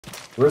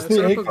Where's the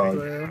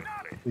ACOG?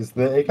 Is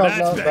the ACOG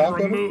not back? That's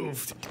been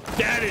removed.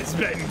 That has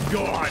been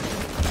gone.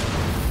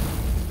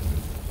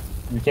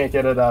 You can't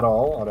get it at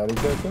all on any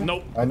character?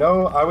 Nope. I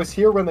know. I was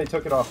here when they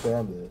took it off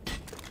Bandit.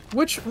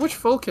 Which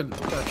Vulcan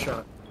got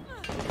shot?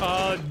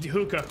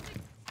 Hookah.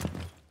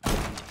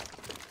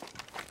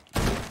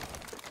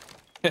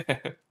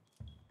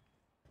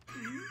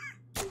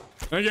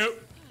 Thank you.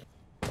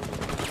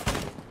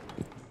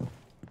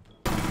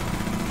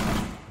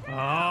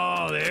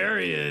 Oh, there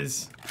he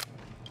is.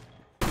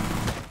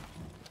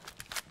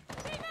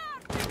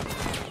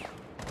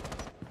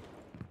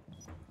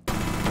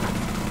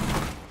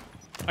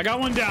 I got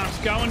one down.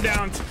 Got one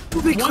down.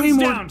 Ooh, they One's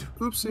downed.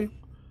 Oopsie.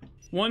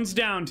 One's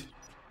downed.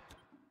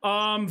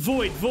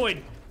 Void.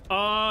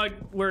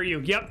 Where are you?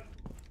 Yep.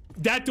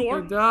 That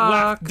door. Hey,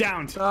 Doc. Left.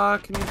 Downed.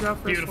 Doc, can you drop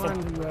first Beautiful. one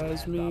and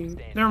res me?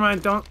 Never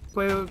mind. Don't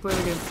play it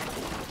again.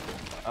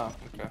 Oh,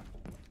 okay.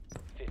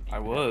 I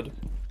would.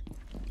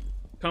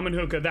 Coming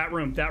hookah. That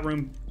room.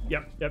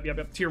 Yep.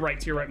 To your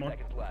right, more.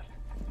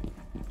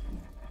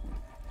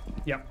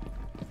 Yep.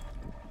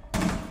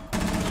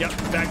 Yep,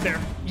 back there.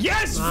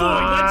 Yes, Void,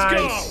 let's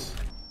go!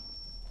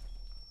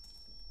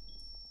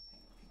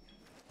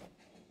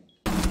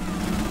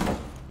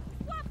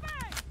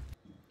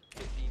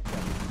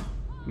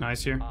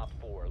 Nice here.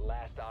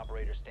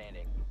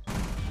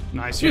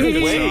 Nice here.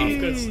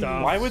 Good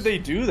stuff. Why would they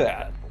do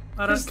that?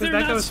 Because that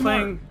guy was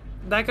playing.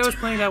 That guy was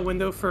playing that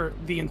window for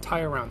the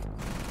entire round.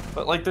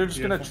 But like they're just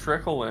gonna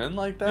trickle in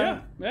like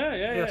that? Yeah.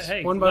 Yes,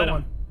 Hey, one by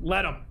one.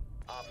 Let him.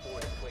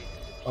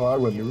 Oh, I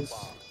wouldn't lose.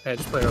 Hey,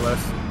 just play her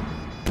left.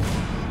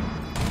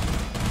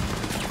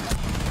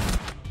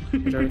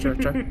 Try.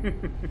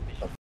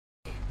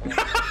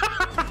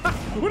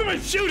 What am I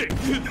shooting?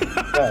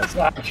 Yes,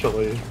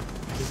 actually.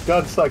 His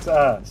gun sucks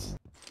ass.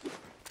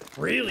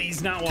 Really?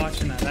 He's not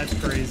watching that. That's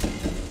crazy.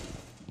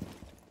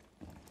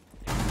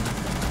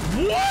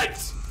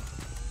 What?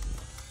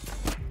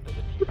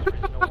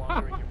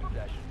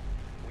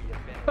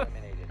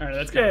 Alright,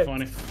 that's kind of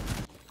funny.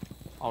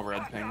 I'll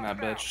red ping that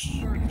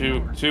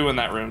bitch. Two in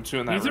that room.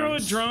 Two in that room. Can you throw a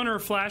drone or a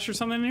flash or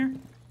something in here?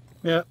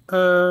 Yeah,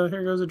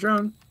 here goes a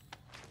drone.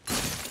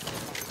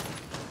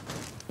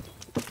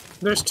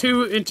 There's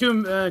two in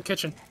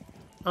kitchen.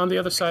 On the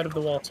other side of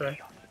the wall,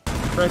 sorry.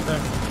 Right there.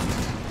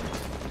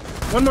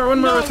 One more,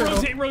 No,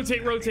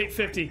 rotate. rotate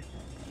 50.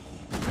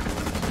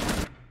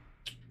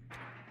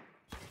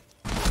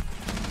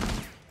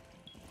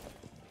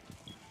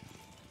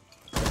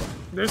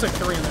 There's like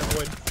 3 in there,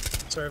 Void.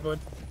 Sorry, Void.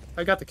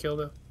 I got the kill,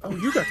 though. Oh,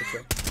 you got the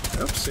kill.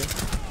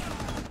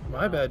 Oopsie.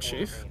 My bad,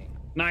 Chief.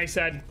 Nice,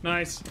 Ed.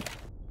 Nice.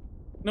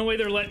 No way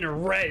they're letting a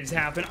res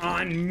happen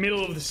on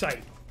middle of the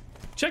site.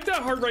 Check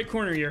that hard right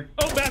corner here.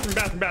 Oh,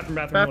 bathroom.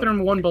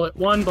 Bathroom, one bullet.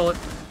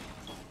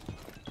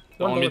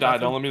 Don't let me die.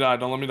 Don't let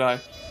me die.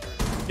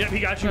 Yep, he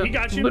got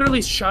you.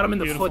 Literally shot him in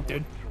the foot,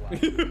 dude.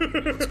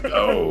 Let's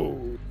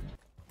go.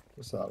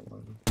 What's that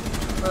one?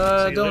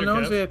 Don't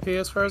know VIP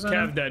as far as I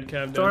know. Cav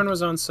dead. Thorn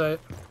was on site.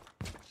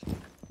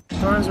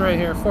 Thorn's right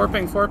here. 4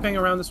 ping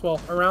around this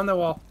wall. Around the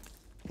wall.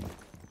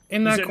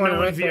 In that corner,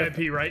 right there.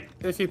 VIP, right?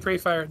 If you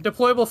pre-fire.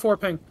 Deployable 4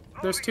 ping.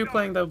 There's 2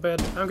 playing though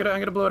bed. I'm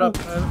gonna blow it up.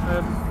 I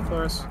have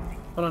Flores.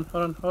 Hold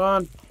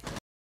on.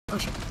 Oh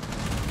shit.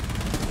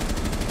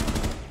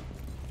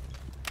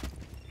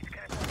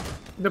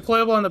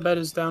 Deployable on the bed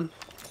is down.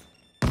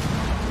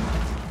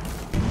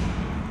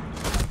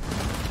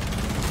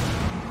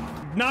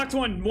 Knocked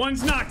one.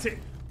 One's knocked.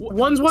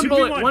 One's one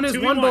bullet. One is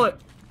 1 bullet.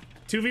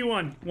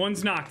 2v1.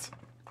 One's knocked.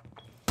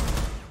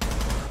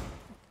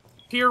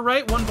 To your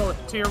right, 1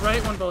 bullet. To your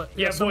right, 1 bullet.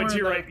 Yeah, Void, to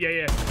your right.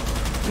 Yeah.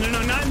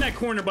 No, not in that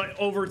corner, but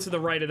over to the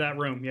right of that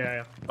room.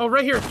 Yeah. Oh,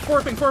 right here.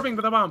 4 ping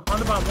with a bomb. On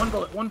the bomb. 1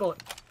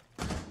 bullet.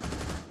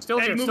 Still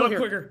Eddie, here. move Still up here.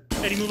 quicker.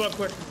 Eddie, move up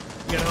quick.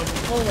 You gotta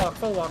help.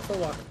 Full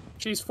walk.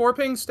 She's 4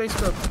 ping. Stay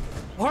scoped.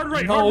 Hard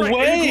right. No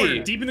way.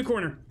 Deep in the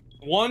corner.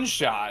 One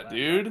shot,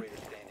 dude.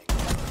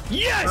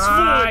 Yes,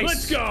 nice. Void,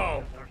 let's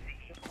go.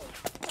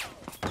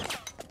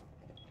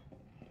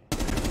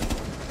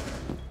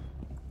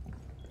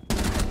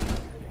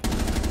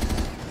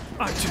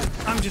 Oh, dude,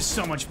 I'm just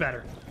so much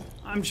better.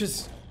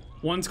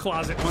 One's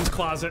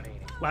closet.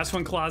 Last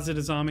one closet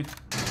is on me.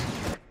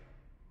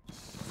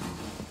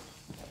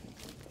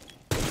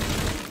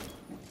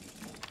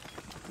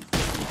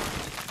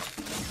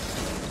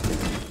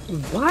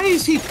 Why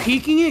is he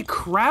peeking it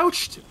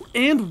crouched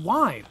and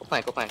wide?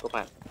 Go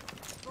plan.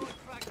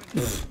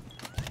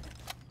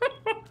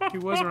 He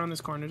was around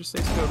this corner. Just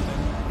stay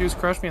scoped in. He was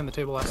crouched behind the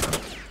table last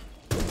time.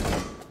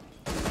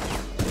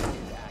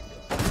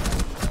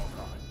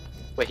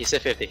 Wait, he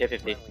said 50. Hit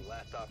 50.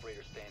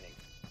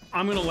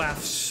 I'm gonna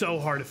laugh so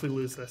hard if we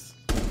lose this.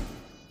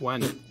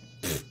 When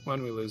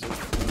we lose it.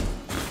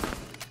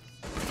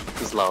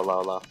 He's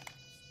low.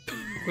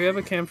 We have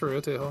a cam for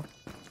rotate hole.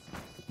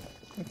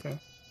 Okay.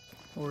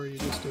 Or you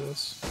just do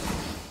this.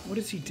 What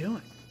is he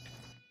doing?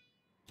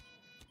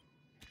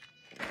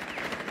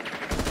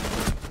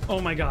 Oh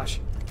my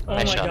gosh. Oh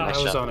my gosh.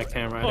 I was on a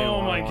camera.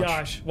 Oh my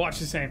gosh. Watch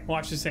the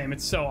same.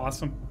 It's so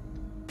awesome.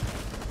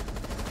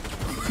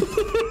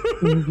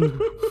 Ew!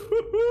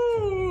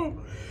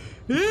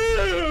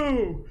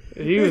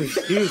 He was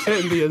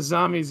hitting the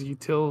Azami's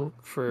util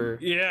for.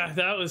 Yeah,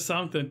 that was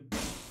something.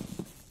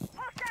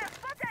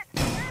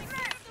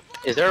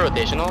 Is there a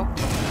rotational?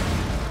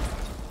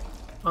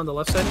 On the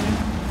left side, you mean?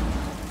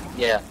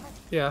 Yeah.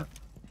 Yeah.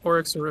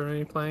 Oryx or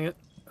Aruni playing it.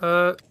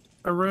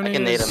 Aruni I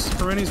can nade him.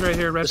 Aruni's right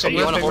here. Red So ping,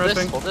 you red wanna ping, hold red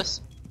this? ping. Hold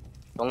this.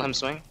 Don't let him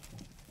swing.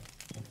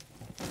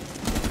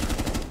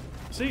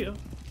 See ya.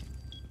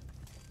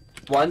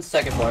 1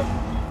 second floor.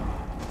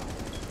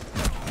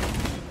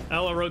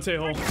 Ella, rotate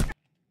hole.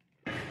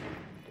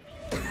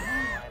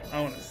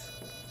 I want to.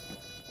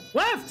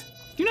 Left!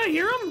 Do you not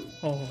hear him?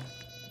 Oh.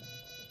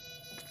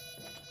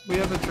 We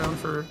have a drone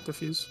for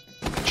defuse.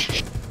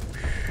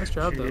 Nice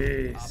job, though.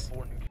 Jeez.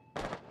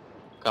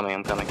 Coming,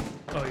 I'm coming.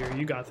 Oh,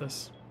 you got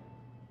this.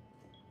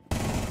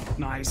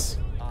 Nice.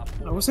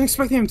 I wasn't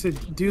expecting him to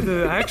do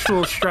the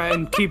actual strat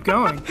and keep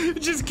going.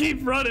 Just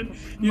keep running.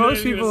 You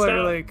Most don't even people are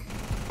stop. like,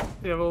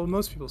 yeah, well,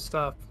 most people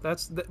stop.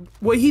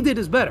 What he did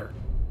is better.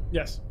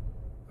 Yes.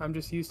 I'm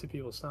just used to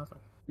people stopping.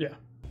 Yeah.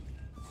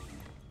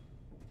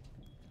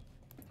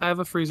 I have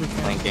a freezer can.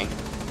 Flanking.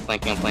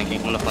 Flanking, I'm flanking.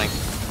 I'm gonna flank.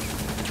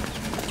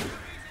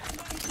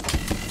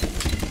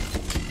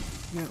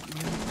 Yeah,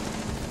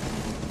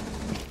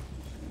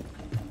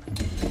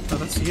 oh,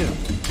 that's you.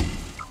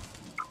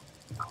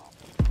 I'm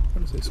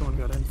gonna say someone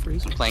got in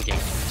freezer. Flanking.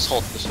 Just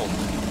hold, just hold.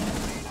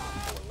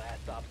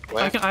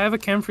 Where? I have a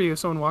chem for you if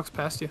someone walks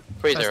past you.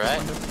 Freezer, Past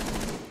right? this window.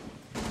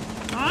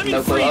 I'm in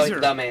No, freezer.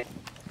 dummy.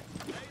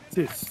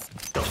 Dude.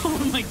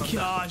 Oh my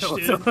gosh,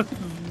 dude.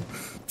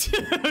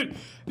 Dude,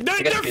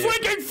 they're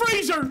flicking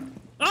freezer!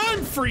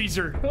 I'm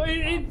freezer!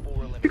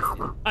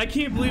 I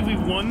can't believe we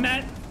won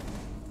that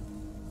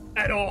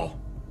at all.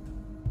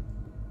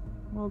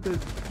 Well, dude.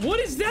 What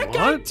is that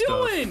guy What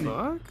doing? the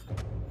fuck?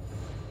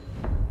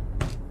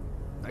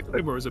 That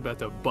Claymore was about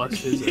to bust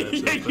his ass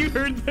Yeah, open. you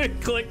heard the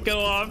click go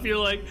off. You're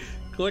like,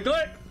 click,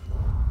 click.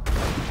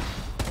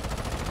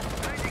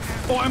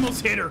 Oh, I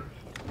almost hit her.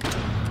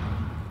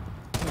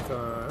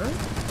 Okay.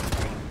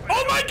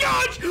 Oh my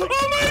gosh! Oh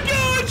my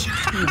gosh!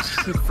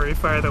 Free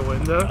fire the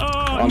window.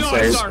 Oh, no,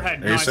 I saw her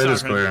head. No, I A saw side her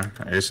is head. clear.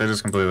 A side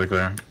is completely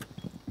clear.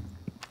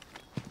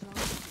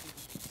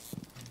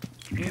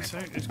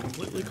 Inside is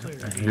completely clear.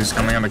 He's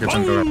coming on the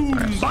kitchen door. Boom!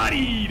 Nice.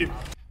 Bodied!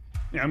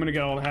 Yeah, I'm gonna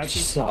get all the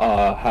hatches.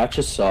 Hatch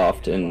is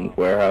soft in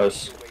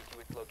warehouse.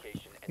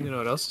 You know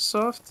what else is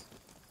soft?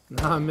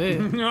 Not me.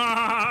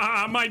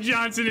 Ah, my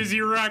Johnson is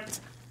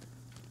erect.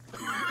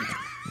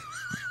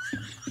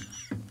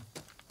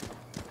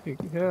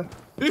 Yeah.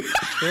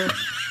 Sure.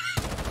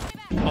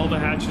 All the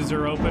hatches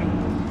are open.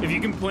 If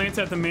you can plant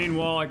at the main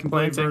wall, I can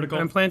play vertical.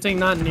 I'm planting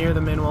not near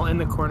the main wall, in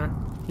the corner.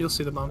 You'll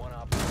see the bomb.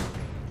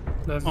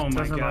 Oh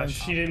my gosh,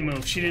 she didn't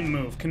move. She didn't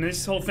move. Can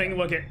this whole thing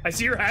look at? I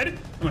see her head.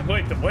 I'm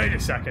like, wait a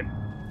second.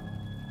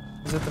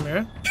 Is it the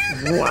mirror?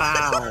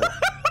 Wow.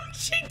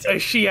 She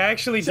did. She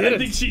actually I did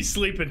think it. she's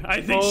sleeping.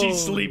 I think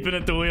she's sleeping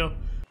at the wheel.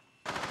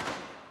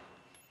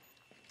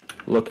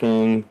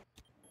 Looking.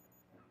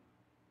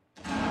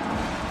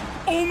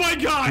 Oh my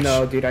gosh!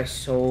 No, dude, I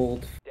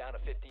sold. Down to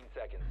 15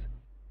 seconds.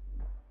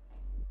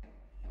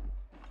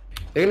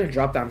 They're gonna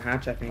drop down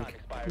hatch, I think.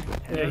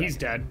 Yeah, he's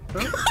dead.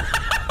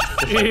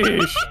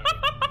 Sheesh.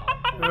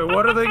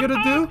 What are they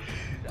gonna do?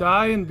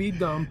 Die and be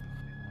dumb.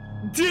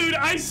 Dude,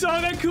 I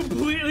saw that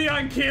completely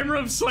on camera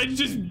of Sledge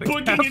just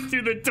booking it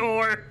through the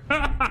door.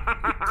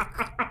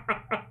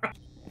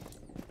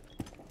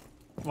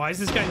 Why is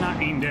this guy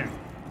not aimed in?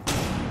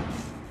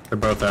 They're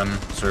both in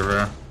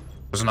server.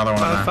 There's another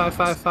one in there.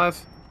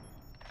 Five.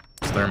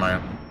 It's their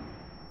might.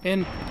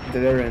 In.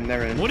 They're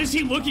in. What is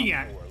he looking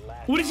at?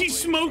 What is he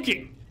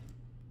smoking?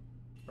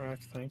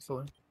 Correct,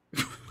 thankfully.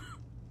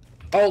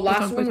 Oh,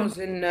 last one was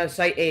in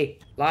site A.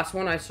 Last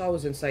one I saw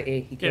was in site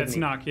A. He Yeah, killed it's me.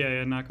 knock.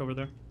 Yeah, knock over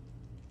there.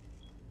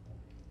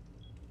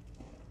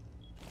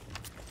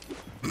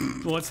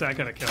 What's that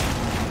gonna kill?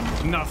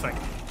 Nothing.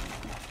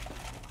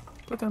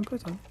 Put down.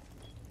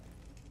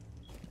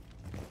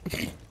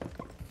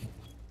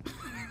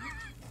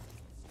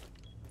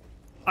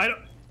 I don't.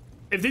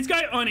 If this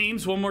guy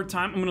unaims one more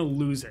time, I'm gonna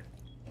lose it.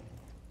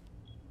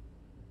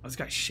 Oh, this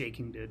guy's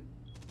shaking, dude.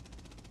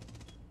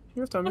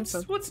 You have time, you have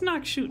time. What's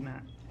Knock shooting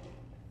at?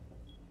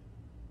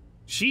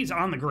 She's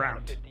on the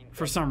ground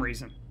for some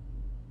reason.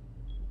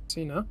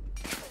 See, no?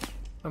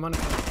 I'm on it.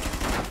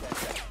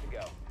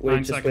 Wait,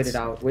 9 just wait seconds. it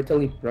out. Wait till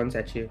he runs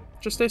at you.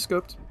 Just stay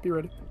scoped. Be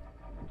ready.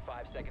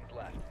 5 seconds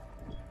left.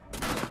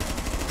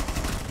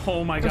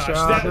 Oh my Nice gosh!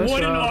 job, nice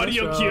What an job,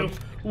 audio nice cue! job.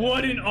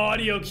 What an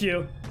audio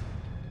cue!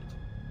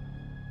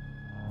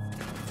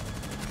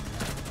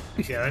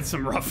 Yeah, that's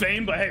some rough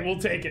aim, but hey, we'll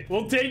take it.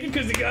 We'll take it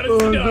because it got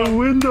us The down.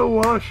 window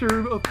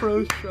washer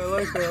approach. I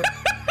like that.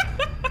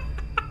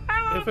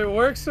 If it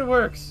works, it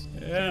works.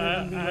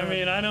 Yeah, I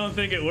mean, I don't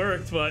think it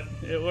worked, but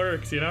it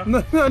works, you know? No,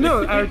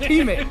 our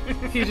teammate.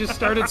 He just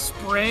started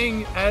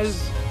spraying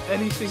as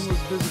anything was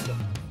visible.